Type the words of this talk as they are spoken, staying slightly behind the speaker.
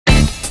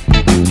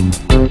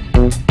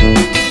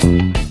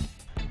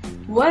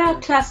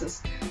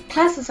Classes.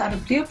 Classes are the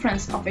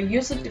blueprints of a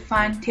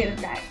user-defined data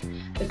type.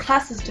 The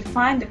classes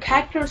define the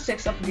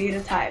characteristics of a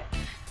data type.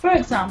 For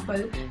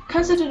example,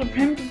 consider the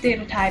primitive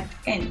data type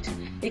int.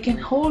 It can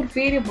hold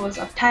variables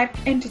of type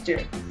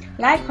integer.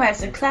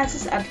 Likewise, the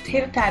classes are the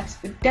data types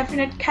with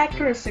definite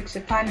characteristics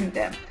defined in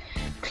them.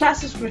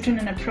 Classes written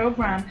in a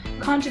program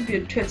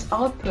contribute to its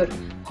output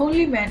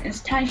only when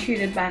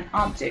instantiated by an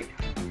object.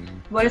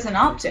 What is an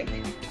object?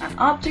 An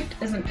object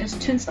is an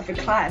instance of a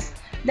class.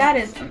 That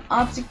is, an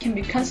object can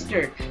be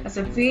considered as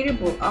a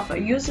variable of a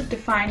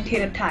user-defined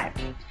data type.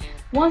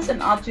 Once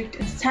an object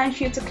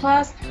instantiates a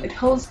class, it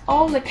holds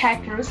all the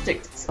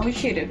characteristics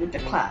associated with the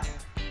class.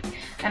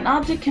 An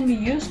object can be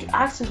used to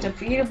access the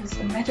variables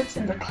and methods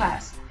in the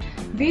class.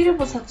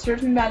 Variables have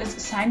certain values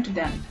assigned to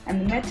them,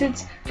 and the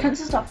methods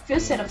consist of a few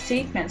set of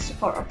statements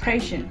or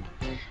operation,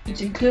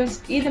 which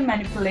includes either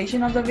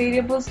manipulation of the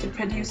variables to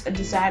produce a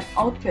desired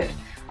output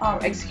or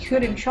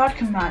executing short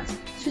commands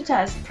such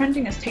as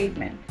printing a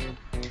statement.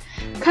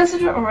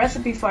 Consider a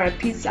recipe for a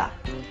pizza.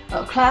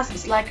 A class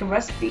is like a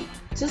recipe.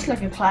 Just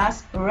like a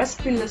class, a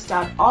recipe lists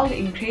out all the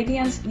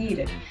ingredients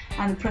needed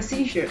and the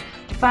procedure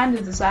to find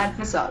the desired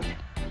result.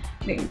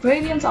 The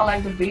ingredients are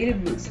like the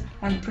variables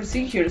and the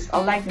procedures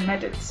are like the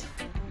methods.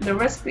 The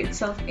recipe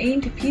itself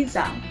ain't a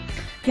pizza.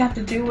 You have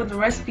to do what the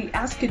recipe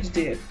asks you to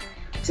do.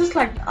 Just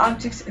like the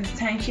objects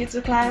instantiates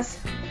a class,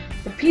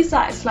 the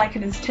pizza is like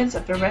an instance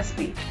of the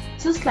recipe,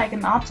 just like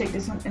an object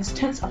is an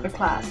instance of a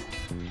class.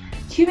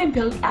 You can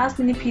build as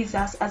many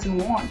pizzas as you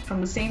want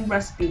from the same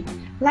recipe.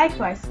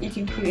 Likewise, you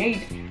can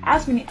create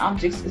as many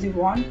objects as you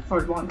want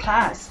for one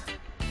class.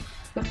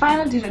 The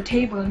final data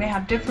table may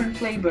have different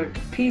flavored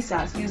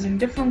pizzas using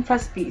different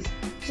recipes,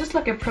 just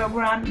like a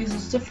program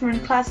uses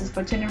different classes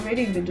for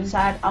generating the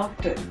desired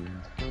output.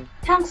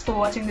 Thanks for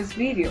watching this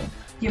video.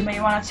 You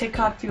may want to check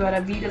out a few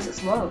other videos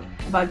as well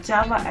about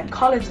Java and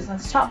colleges and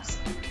stuffs.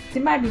 They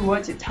might be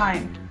worth your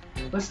time.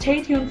 But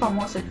stay tuned for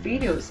more such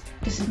videos.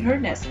 This is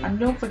NerdNess, and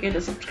don't forget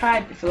to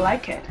subscribe if you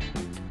like it.